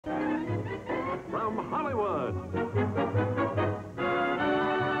from Hollywood.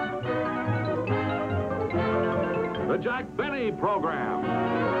 The Jack Benny Program.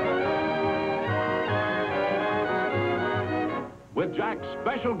 With Jack's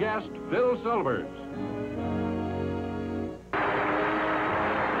special guest, Phil Silvers.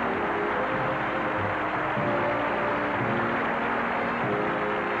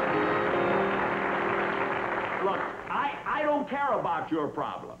 Look, I don't care about your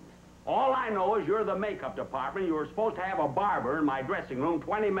problems. All I know is you're the makeup department. You were supposed to have a barber in my dressing room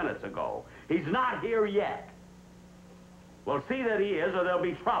 20 minutes ago. He's not here yet. Well, see that he is, or there'll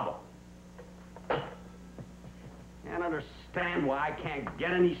be trouble. Can't understand why I can't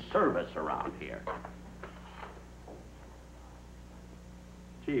get any service around here.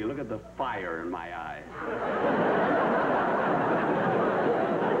 Gee, look at the fire in my eyes.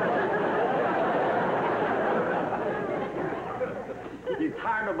 It's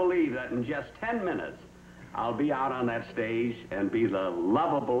hard to believe that in just 10 minutes, I'll be out on that stage and be the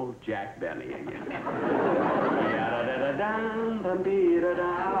lovable Jack Benny again. Hello,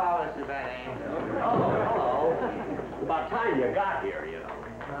 Mr. Benny. Oh, hello. It's about time you got here, you know.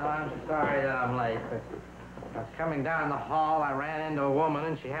 Well, I'm sorry that I'm late, but I was coming down the hall, I ran into a woman,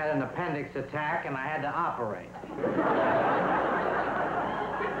 and she had an appendix attack, and I had to operate.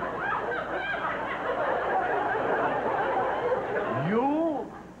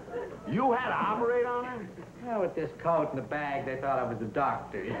 You had to operate on her? Yeah, with this coat and the bag, they thought I was a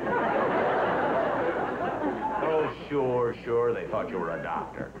doctor. Oh, sure. They thought you were a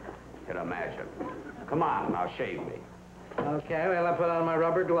doctor. Can imagine. Come on, now shave me. Okay, well, I put on my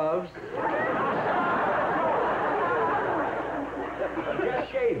rubber gloves.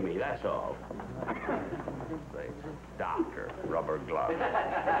 Just shave me, that's all. The doctor, rubber gloves.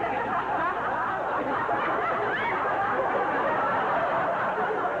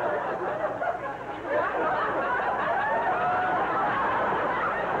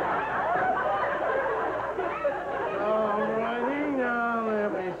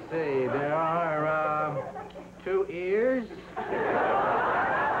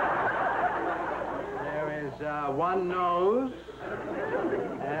 One nose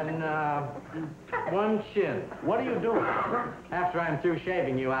and one chin. What are you doing? After I'm through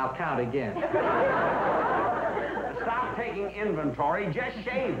shaving you, I'll count again. Stop taking inventory. Just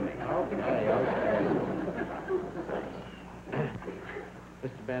shave me. Okay.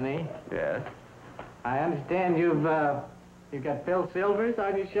 Mr. Benny? Yes? I understand you've got Phil Silvers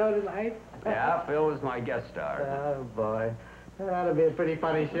on your show tonight? Yeah, Phil is my guest star. Oh, boy. That ought to be a pretty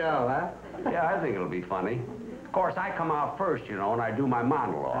funny show, huh? Yeah, I think it'll be funny. Of course, I come out first, you know, and I do my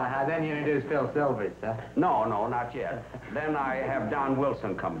monologue. Then you introduce Phil Silvers, huh? No, not yet. Then I have Don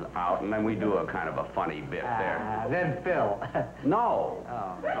Wilson come out, and then we do a kind of a funny bit there. Then Phil. No.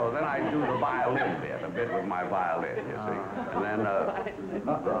 Oh. No, then I do the violin bit, a bit with my violin, you see. And then,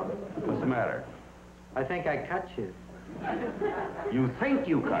 what's the matter? I think I cut you. You think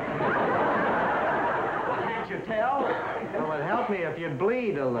you cut me? Can't you tell? Well, it'd help me if you'd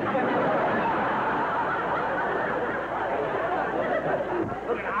bleed a little.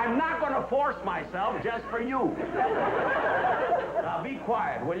 Look, I'm not going to force myself just for you. Now, be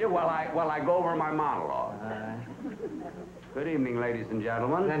quiet, will you, while I go over my monologue. Good evening, ladies and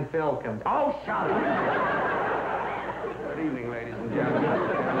gentlemen. Then Phil comes. Oh, shut up. Good evening, ladies and gentlemen.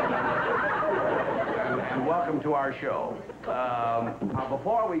 And welcome to our show. Now,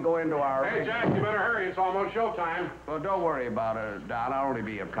 before we go into our... Hey, Jack, you better hurry. It's almost showtime. Well, don't worry about it, Don. I'll only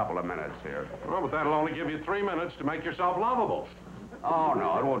be a couple of minutes here. Well, but that'll only give you 3 minutes to make yourself lovable. Oh,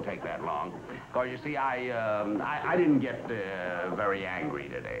 no, it won't take that long. Because, you see, I didn't get very angry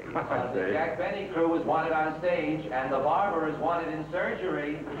today. The Jack Benny crew is wanted on stage, and the barber is wanted in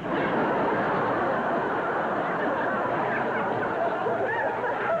surgery.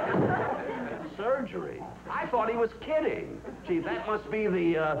 Surgery? I thought he was kidding. Gee, that must be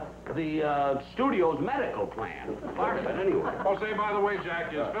the studio's medical plan. Part of it, anyway. Oh, say, by the way,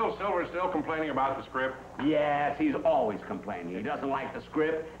 Jack, is Phil Silver still complaining about the script? Yes, he's always complaining. He doesn't like the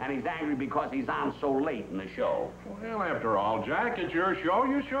script, and he's angry because he's on so late in the show. Well, after all, Jack, it's your show.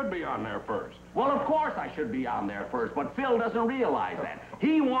 You should be on there first. Well, of course I should be on there first, but Phil doesn't realize that.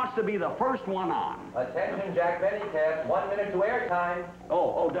 He wants to be the first one on. Attention, Jack Benny cast. 1 minute to airtime.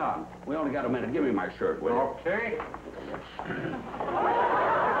 Oh, Don, we only got a minute. Give me my shirt, will you? Okay.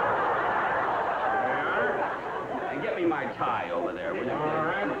 And get me my tie over there, will you? All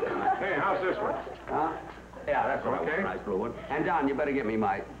right. Hey, how's this one? Huh? Yeah, that's what I Okay. want. Nice blue one. And Don, you better get me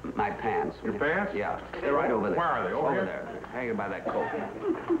my pants. Your pants? Yeah, they're right over there. Where are they? Over here? there, hanging by that coat.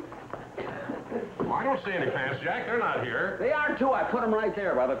 Well, I don't see any pants, Jack. They're not here. They are, too. I put them right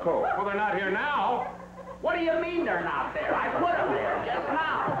there by the coat. Well, they're not here now. What do you mean they're not there? I put them there just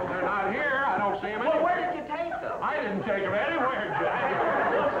now. Well, they're not here. I don't see them Well, anywhere. where did you take them? I didn't take them anywhere, Jack.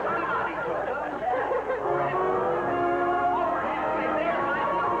 Somebody took them. Oh, for heaven's sake, there's my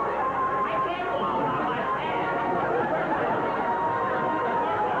music. I can't go out on my pants.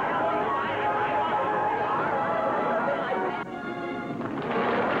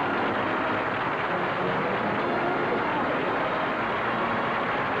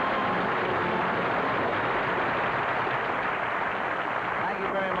 Thank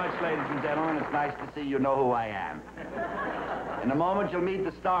you very much, ladies and gentlemen. It's nice to see you know who I am. In a moment, you'll meet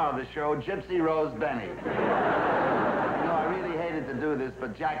the star of the show, Gypsy Rose Benny. You know, I really hated to do this,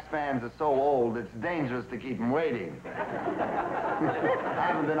 but Jack's fans are so old, it's dangerous to keep them waiting. I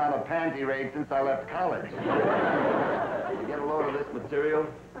haven't been on a panty raid since I left college. You get a load of this material?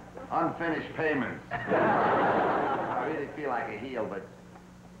 Unfinished payments. I really feel like a heel, but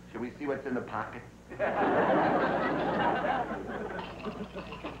should we see what's in the pocket?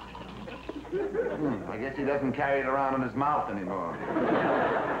 I guess he doesn't carry it around in his mouth anymore.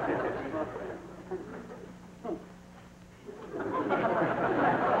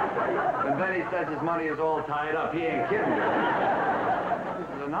 And then he says his money is all tied up. He ain't kidding. This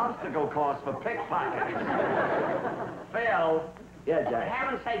is an obstacle course for pickpockets. Phil. Yeah, For Jack.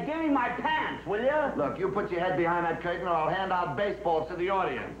 heaven's sake, give me my pants, will you? Look, you put your head behind that curtain or I'll hand out baseballs to the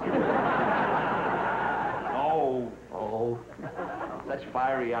audience. Oh, such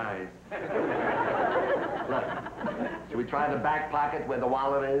fiery eyes. Look, should we try the back pocket where the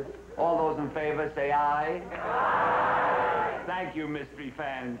wallet is? All those in favor, say aye. Aye. Thank you, mystery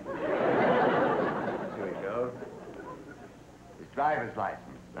fans. Here we go. His driver's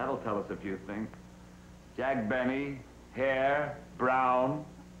license. That'll tell us a few things. Jack Benny, hair, brown,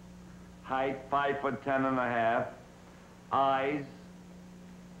 height 5'10½", eyes,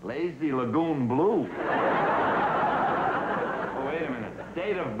 lazy lagoon blue. Oh, wait a minute.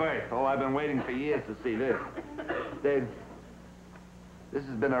 Date of birth. Oh, I've been waiting for years to see this. This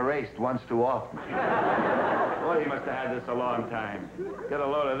has been erased once too often. Boy, he must have had this a long time. Get a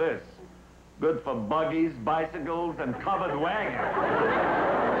load of this. Good for buggies, bicycles, and covered wagons.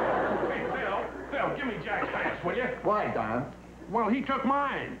 Hey, Phil, give me Jack's pants, will you? Why, Don? Well, he took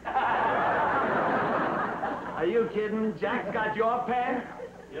mine. Are you kidding? Jack's got your pants?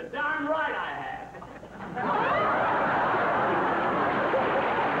 You're darn right I have.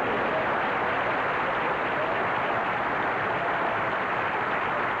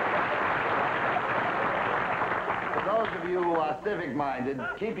 For those of you who are civic-minded,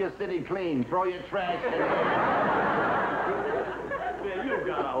 keep your city clean. Throw your trash in Phil, you've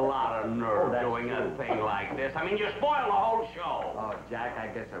got a lot of nerve doing a thing like this. I mean, you spoil the whole show. Oh, Jack, I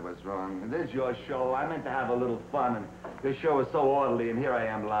guess I was wrong. This is your show. I meant to have a little fun, and this show is so orderly, and here I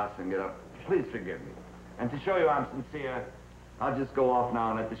am lousing it up. Please forgive me. And to show you I'm sincere, I'll just go off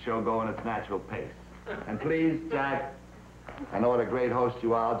now and let the show go in its natural pace. And please, Jack, I know what a great host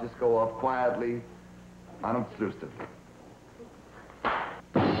you are. I'll just go off quietly, unobtrusively.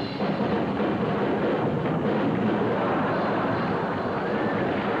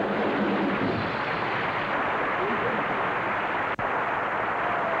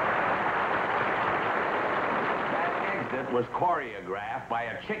 Was choreographed by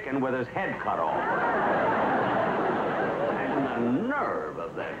a chicken with his head cut off. And the nerve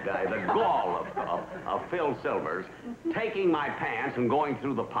of that guy, the gall of Phil Silvers, taking my pants and going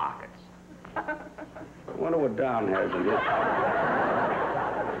through the pockets. I wonder what Don has in his.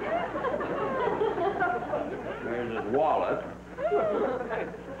 There's his wallet.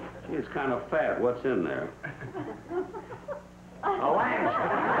 Gee, it's kind of fat. What's in there? A lamp.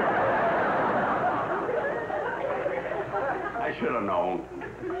 I should have known.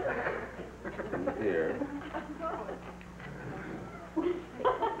 Here.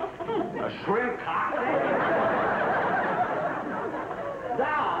 A shrimp cocktail?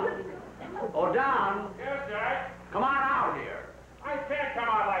 Don? Oh, Don? Yes, Jack? Come on out here. I can't come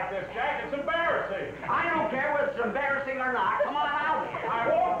out like this, Jack. It's embarrassing. I don't care whether it's embarrassing or not. Come on out here. I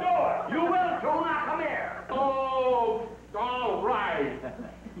won't do it. You will too. Now come here. Oh, all right.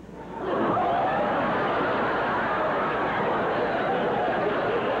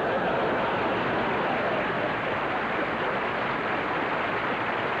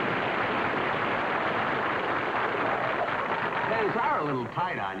 Pants are a little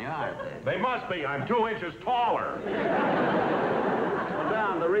tight on you, aren't they? They must be. I'm 2 inches taller. Well,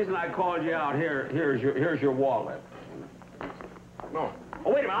 Don, the reason I called you out here's your wallet. No.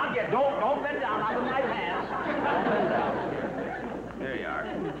 Oh, wait a minute. I'll get. Don't bend down. I'll put my pants. Don't bend down. There you are.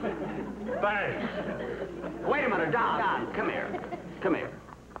 Thanks. Wait a minute, Don, come here. Come here.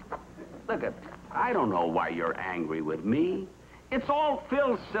 Look, I don't know why you're angry with me. It's all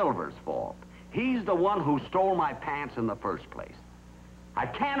Phil Silver's fault. He's the one who stole my pants in the first place. I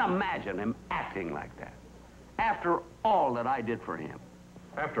can't imagine him acting like that after all that I did for him.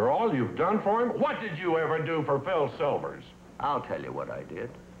 After all you've done for him, what did you ever do for Phil Silvers? I'll tell you what I did.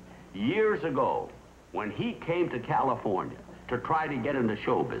 Years ago, when he came to California to try to get into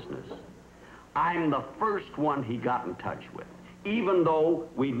show business, I'm the first one he got in touch with, even though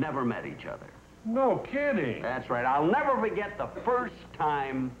we'd never met each other. No kidding. That's right. I'll never forget the first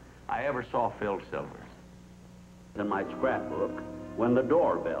time I ever saw Phil Silvers. In my scrapbook, when the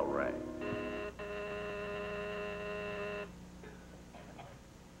doorbell rang.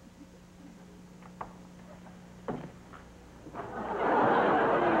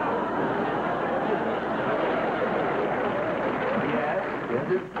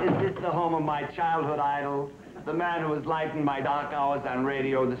 Is this the home of my childhood idol? The man who has lightened my dark hours on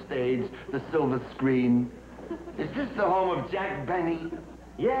radio, the stage, the silver screen? Is this the home of Jack Benny?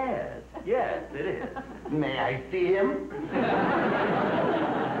 Yes, it is. May I see him?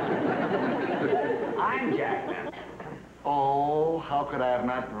 I'm Jack Benny. Oh, how could I have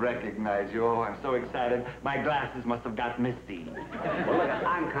not recognized you? Oh, I'm so excited. My glasses must have got misty. Well, look,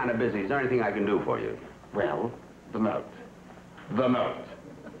 I'm kind of busy. Is there anything I can do for you? Well, the note. The note.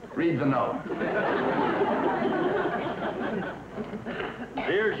 Read the note.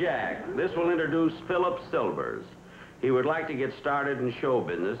 Dear Jack, this will introduce Philip Silvers. He would like to get started in show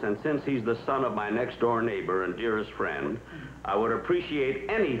business, and since he's the son of my next-door neighbor and dearest friend, I would appreciate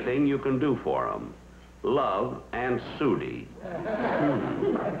anything you can do for him. Love, and Sudi.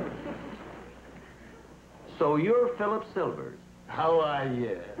 So you're Philip Silvers. How are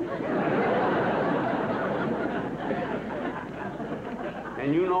you?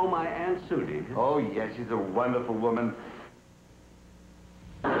 And you know my Aunt Sudi? Oh, yes, she's a wonderful woman.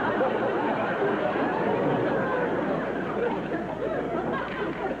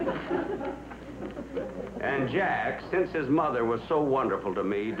 And Jack, since his mother was so wonderful to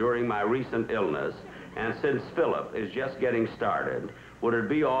me during my recent illness, and since Philip is just getting started, would it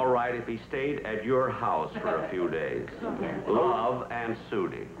be all right if he stayed at your house for a few days? Love, and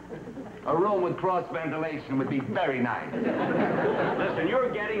Sudi. A room with cross ventilation would be very nice. Listen,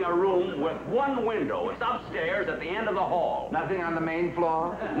 you're getting a room with one window. It's upstairs at the end of the hall. Nothing on the main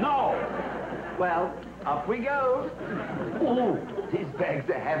floor? No! Well, up we go. Ooh, these bags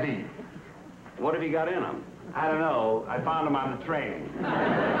are heavy. What have you got in them? I don't know. I found them on the train. You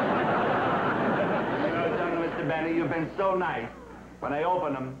know, Mr. Benny, you've been so nice. When I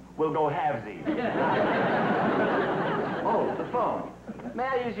open them, we'll go halvesies. Oh, the phone. May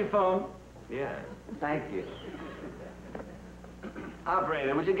I use your phone? Yes. Thank you.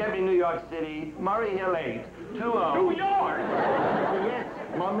 Operator, would you get me New York City, Murray Hill 8, 20... New York? Yes,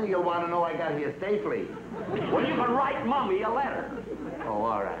 Mummy, you'll want to know I got here safely. Well, you can write Mummy a letter. Oh,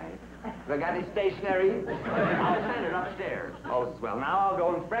 all right. Have I got any stationery? I'll send it upstairs. Oh, swell. Now I'll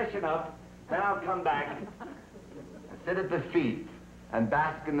go and freshen up, then I'll come back and sit at the feet and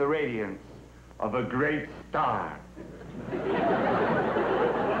bask in the radiance of a great star.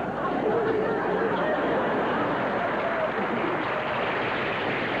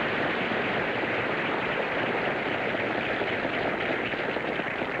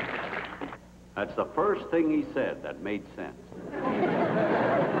 That's the first thing he said that made sense.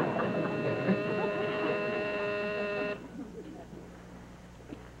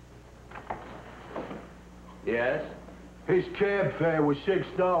 Yes? His cab fare was $6.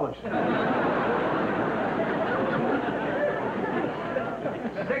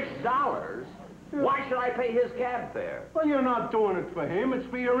 $6? Why should I pay his cab fare? Well, you're not doing it for him. It's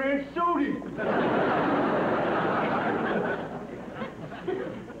for your Aunt Sudi.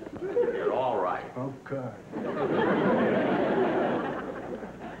 You're all right. Okay.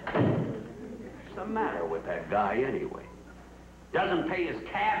 What's the matter with that guy anyway? Doesn't pay his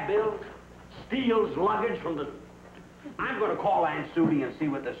cab bill, steals luggage from the... I'm going to call Aunt Sudi and see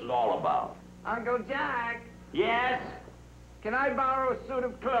what this is all about. Uncle Jack, Yes? can I borrow a suit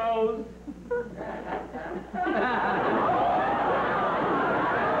of clothes? Seems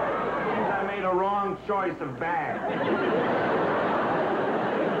I made a wrong choice of bag.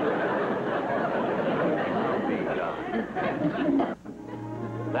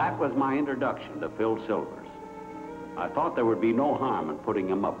 That was my introduction to Phil Silvers. I thought there would be no harm in putting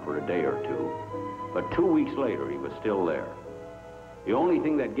him up for a day or two, but 2 weeks later he was still there. The only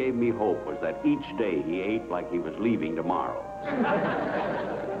thing that gave me hope was that each day he ate like he was leaving tomorrow.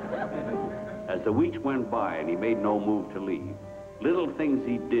 As the weeks went by and he made no move to leave, Little things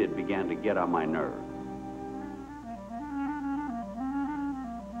he did began to get on my nerves.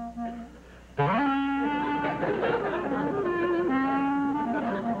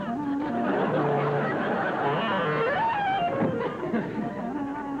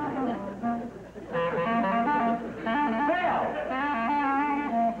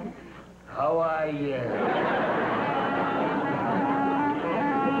 How are you?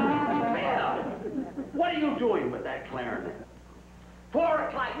 What are you doing with that clarinet? 4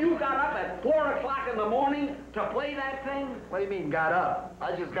 o'clock. You got up at 4 o'clock in the morning to play that thing? What do you mean, got up?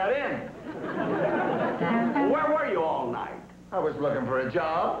 I just got in. Where were you all night? I was looking for a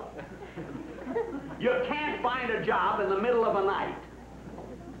job. You can't find a job in the middle of a night.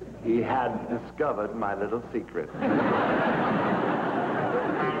 He had discovered my little secret.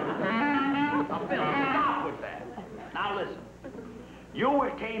 Now, Phil, stop with that. Now, listen. You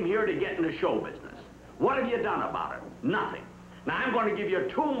came here to get into show business. What have you done about it? Nothing. Now, I'm going to give you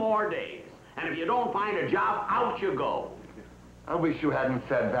 2 more days. And if you don't find a job, out you go. I wish you hadn't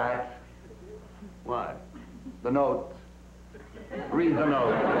said that. What? The note. Read the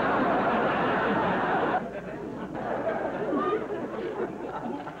note.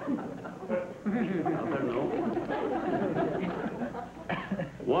 Another note?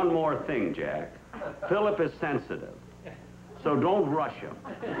 One more thing, Jack. Philip is sensitive. So don't rush him.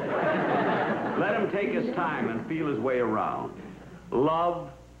 Let him take his time and feel his way around. Love,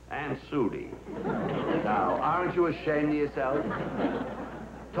 and Sudi. Now, aren't you ashamed of yourself?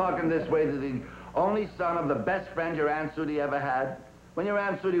 Talking this way to the only son of the best friend your Aunt Sudi ever had? When your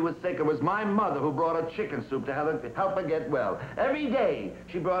Aunt Sudi was sick, it was my mother who brought her chicken soup to help her get well. Every day,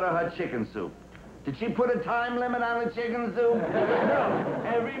 she brought her chicken soup. Did she put a time limit on the chicken soup? No.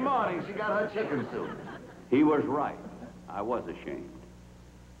 Every morning, she got her chicken soup. He was right. I was ashamed.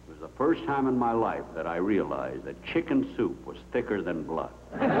 It was the first time in my life that I realized that chicken soup was thicker than blood.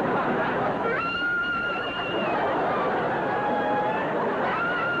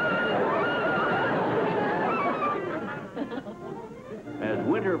 As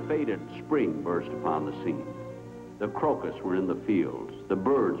winter faded, spring burst upon the scene. The crocus were in the fields, the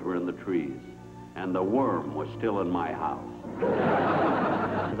birds were in the trees, and the worm was still in my house.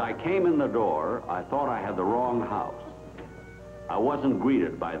 As I came in the door, I thought I had the wrong house. I wasn't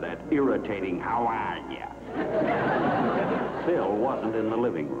greeted by that irritating, "How are ya?" Phil wasn't in the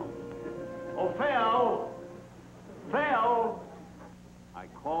living room. "Oh, Phil! Phil!" I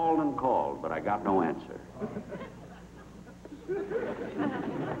called and called, but I got no answer.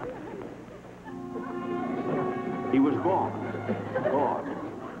 He was gone. Gone.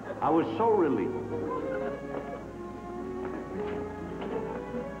 I was so relieved.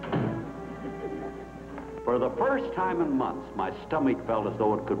 For the first time in months, my stomach felt as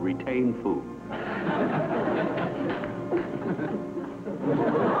though it could retain food.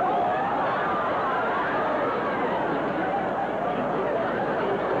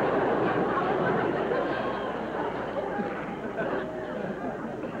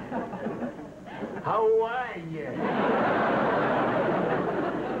 How are you?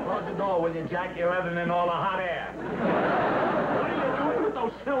 Close the door, will you, Jack? You're letting in all the hot air. What are you doing with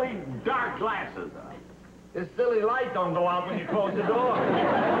those silly dark glasses? This silly light don't go out when you close the door.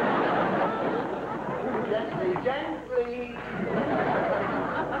 Gently, gently.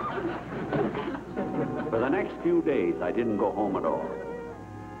 For the next few days, I didn't go home at all.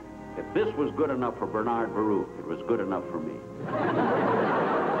 If this was good enough for Bernard Baruch, it was good enough for me. When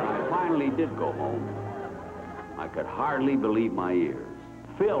I finally did go home, I could hardly believe my ears.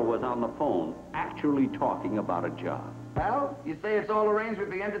 Phil was on the phone, actually talking about a job. Well, you say it's all arranged with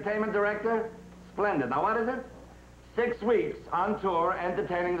the entertainment director? Splendid. Now, what is it? 6 weeks on tour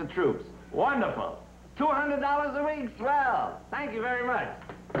entertaining the troops. Wonderful. $200 a week. Swell. Thank you very much.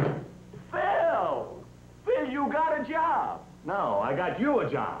 Phil! Phil, you got a job. No, I got you a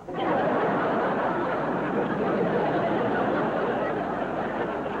job.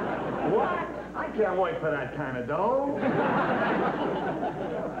 What? I can't wait for that kind of dough.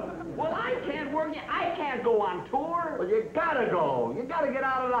 Well, I can't work. I can't go on tour. Well, you gotta go. You gotta get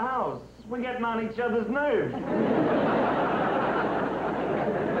out of the house. We're getting on each other's nerves.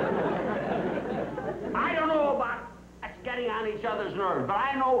 I don't know about getting on each other's nerves, but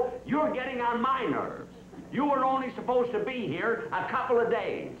I know you're getting on my nerves. You were only supposed to be here a couple of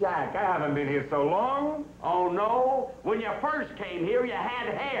days. Jack, I haven't been here so long. Oh, no? When you first came here, you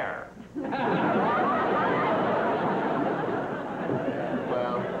had hair.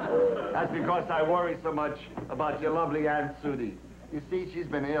 Well, that's because I worry so much about your lovely Aunt Sudi. You see, she's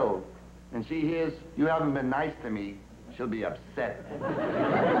been ill, and she hears you haven't been nice to me. She'll be upset.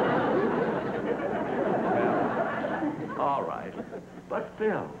 All right. But,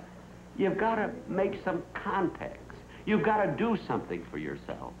 Phil, you've got to make some contacts. You've got to do something for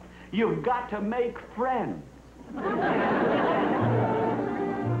yourself. You've got to make friends.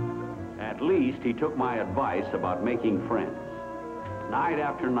 At least he took my advice about making friends. Night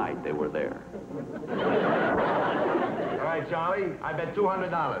after night, they were there. All right, Charlie, I bet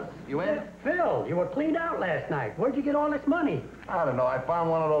 $200. You in? Phil, you were cleaned out last night. Where'd you get all this money? I don't know. I found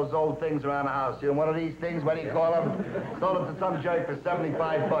one of those old things around the house. You know, one of these things, what do you call them? Sold it to some jerk for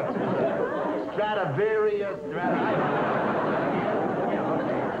 75 bucks. Stradivarius.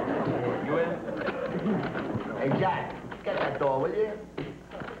 You in? Hey, Jack, get that door, will you?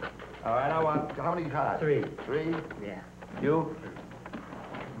 All right, I want... How many cards? 3. 3? Yeah. You?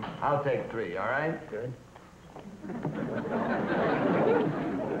 I'll take 3, all right? Good.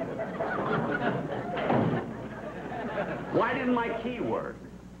 Why didn't my key work?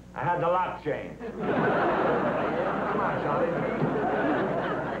 I had the lock changed. Come on, Charlie.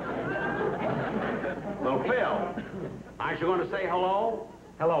 Well, Phil, aren't you going to say hello?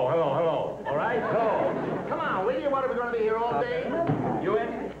 Hello. All right? Hello. Come on, will you? What, are we going to be here all day? You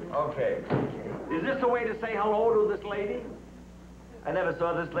in? Okay. Is this the way to say hello to this lady? I never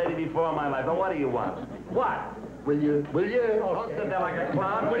saw this lady before in my life. Now, what do you want? What? Will you? Don't sit there like a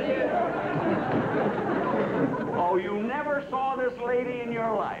clown, will you? Oh, you never saw this lady in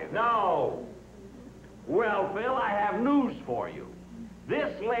your life? No. Well, Phil, I have news for you.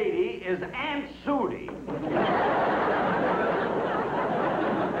 This lady is Aunt Sudie.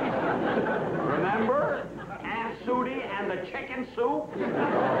 Remember? Aunt Sudie and the chicken soup?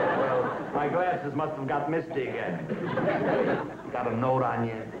 Well, my glasses must have got misty again. Got a note on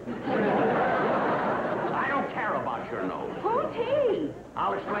you? I don't care about your nose. Who's he?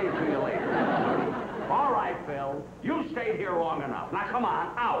 I'll explain it to you later. All right, Phil. You stayed here long enough. Now, come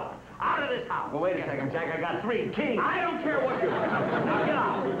on, out. Out of this house. Well, wait a second, Jack. I got 3 kings. I don't care what you do. Now, get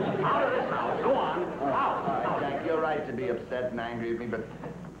out. Out of this house. Go on. Out. Jack, you're right to be upset and angry at me, but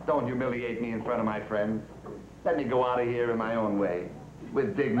don't humiliate me in front of my friends. Let me go out of here in my own way,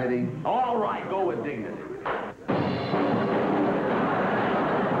 with dignity. All right, go with dignity.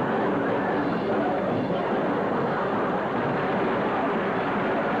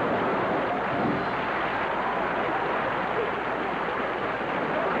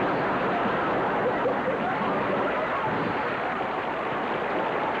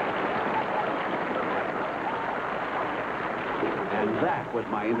 And that was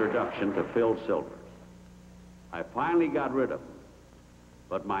my introduction to Phil Silvers. I finally got rid of him.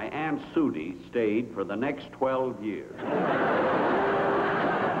 But my Aunt Sudie stayed for the next 12 years.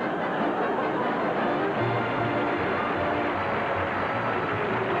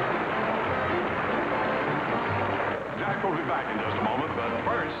 Jack will be back in just a moment, but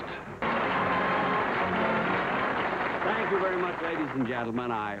first... Thank you very much, ladies and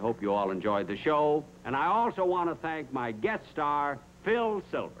gentlemen. I hope you all enjoyed the show. And I also want to thank my guest star, Phil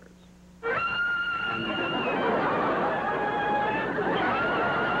Silvers.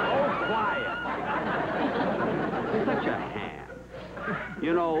 Such a ham.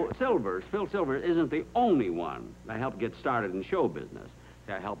 You know, Phil Silvers isn't the only one that helped get started in show business.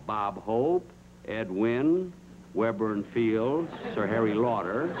 I helped Bob Hope, Ed Wynn, Weber and Fields, Sir Harry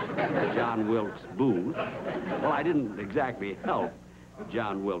Lauder, John Wilkes Booth. Well, I didn't exactly help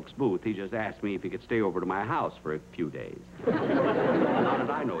John Wilkes Booth. He just asked me if he could stay over to my house for a few days. How did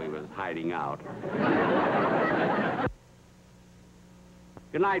I know he was hiding out?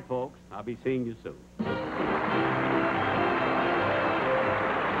 Good night, folks. I'll be seeing you soon.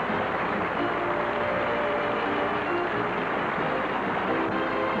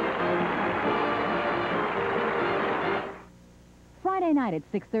 Friday night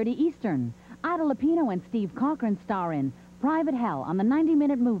at 6:30 Eastern. Ida Lupino and Steve Cochran star in Private Hell on the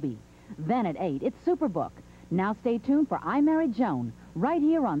 90-minute movie. Then at 8, it's Superbook. Now stay tuned for I Married Joan, right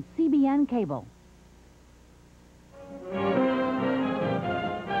here on CBN Cable.